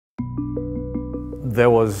There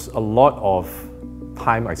was a lot of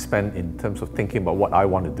time I spent in terms of thinking about what I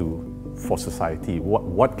want to do for society.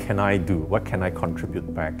 What can I do? What can I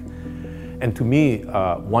contribute back? And to me,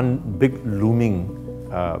 one big looming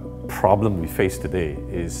problem we face today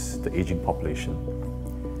is the aging population.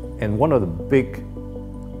 And one of the big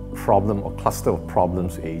problem or cluster of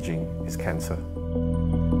problems with aging is cancer.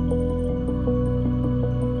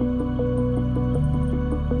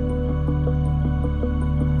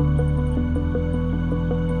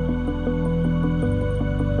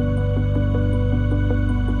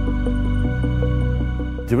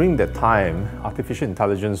 During that time, artificial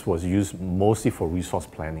intelligence was used mostly for resource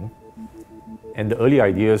planning. And the early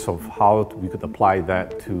ideas of how we could apply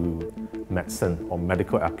that to medicine or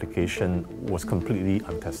medical application was completely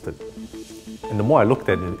untested. And the more I looked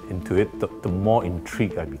into it, the more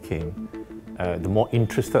intrigued I became, the more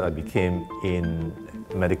interested I became in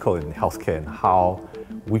medical and healthcare and how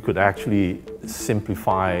we could actually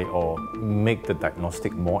simplify or make the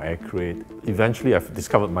diagnostic more accurate. Eventually, I've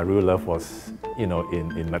discovered my real love was,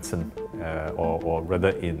 in medicine, or rather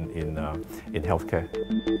in healthcare.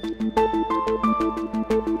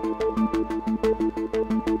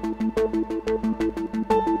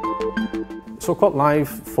 So CordLife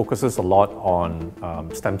focuses a lot on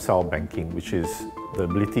stem cell banking, which is the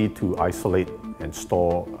ability to isolate and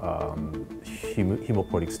store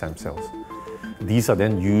hematopoietic stem cells. These are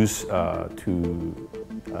then used to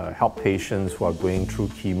help patients who are going through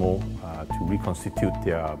chemo to reconstitute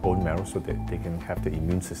their bone marrow so that they can have the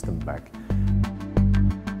immune system back.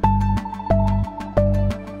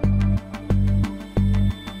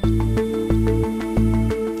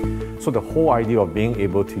 So the whole idea of being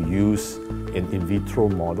able to use an in vitro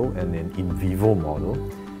model and an in vivo model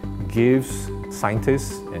gives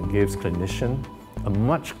scientists and gives clinicians a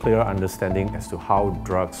much clearer understanding as to how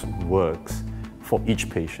drugs works for each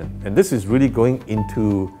patient. And this is really going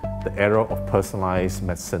into the era of personalized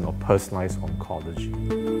medicine or personalized oncology.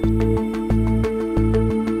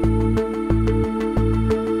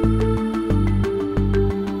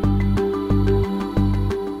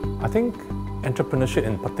 I think entrepreneurship,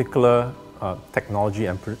 in particular technology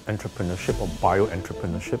entrepreneurship or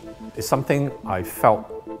bio-entrepreneurship, is something I felt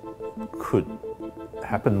could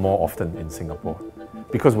happen more often in Singapore.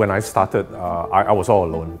 Because when I started, I was all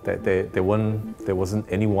alone. There wasn't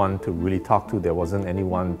anyone to really talk to, there wasn't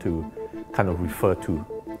anyone to kind of refer to.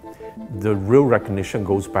 The real recognition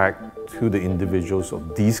goes back to the individuals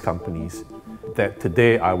of these companies that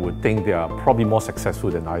today I would think they are probably more successful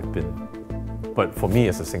than I've been. But for me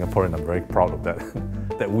as a Singaporean, I'm very proud of that,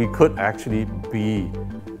 that we could actually be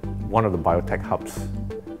one of the biotech hubs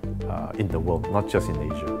in the world, not just in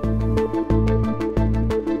Asia.